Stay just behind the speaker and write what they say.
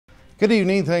Good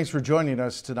evening. Thanks for joining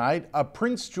us tonight. A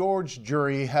Prince George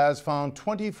jury has found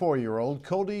 24-year-old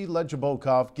Cody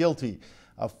Legebokoff guilty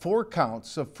of 4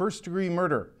 counts of first-degree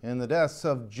murder in the deaths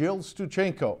of Jill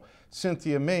Stuchenko,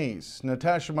 Cynthia Maas,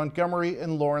 Natasha Montgomery,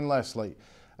 and Loren.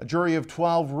 A jury of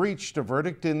 12 reached a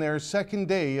verdict in their second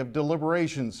day of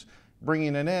deliberations,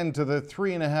 bringing an end to the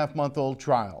 3.5-month-old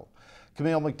trial.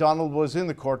 Camille MacDonald was in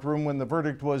the courtroom when the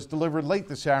verdict was delivered late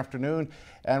this afternoon,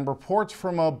 and reports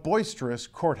from a boisterous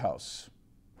courthouse.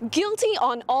 Guilty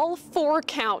on all 4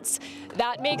 counts.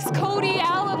 That makes Cody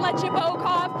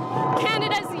Legebokoff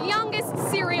Canada's youngest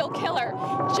serial killer.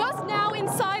 Just now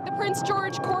inside the Prince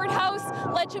George courthouse,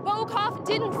 Legebokoff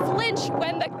didn't flinch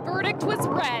when the verdict was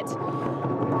read.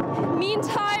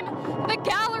 Meantime, the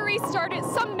gallery started,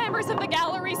 some members of the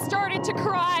gallery started to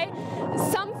cry.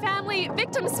 Some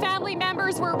victims' family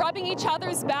members were rubbing each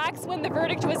other's backs when the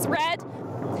verdict was read.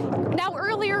 Now,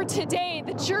 earlier today,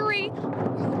 the jury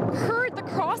heard the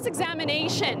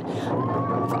cross-examination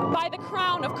by the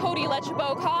Crown of Cody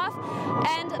Legebokoff,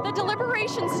 and the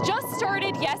deliberations just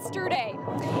started yesterday.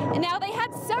 And now, they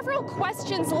had several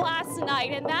questions last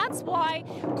night, and that's why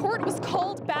court was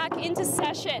called back into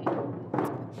session.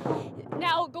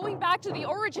 Now, going back to the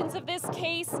origins of this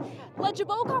case,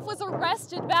 Legebokoff was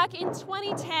arrested back in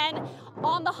 2010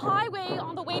 on the highway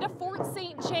on the way to Fort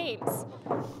St. James.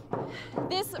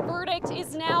 This verdict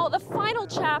is now the final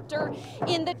chapter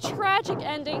in the tragic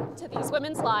ending to these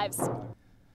women's lives.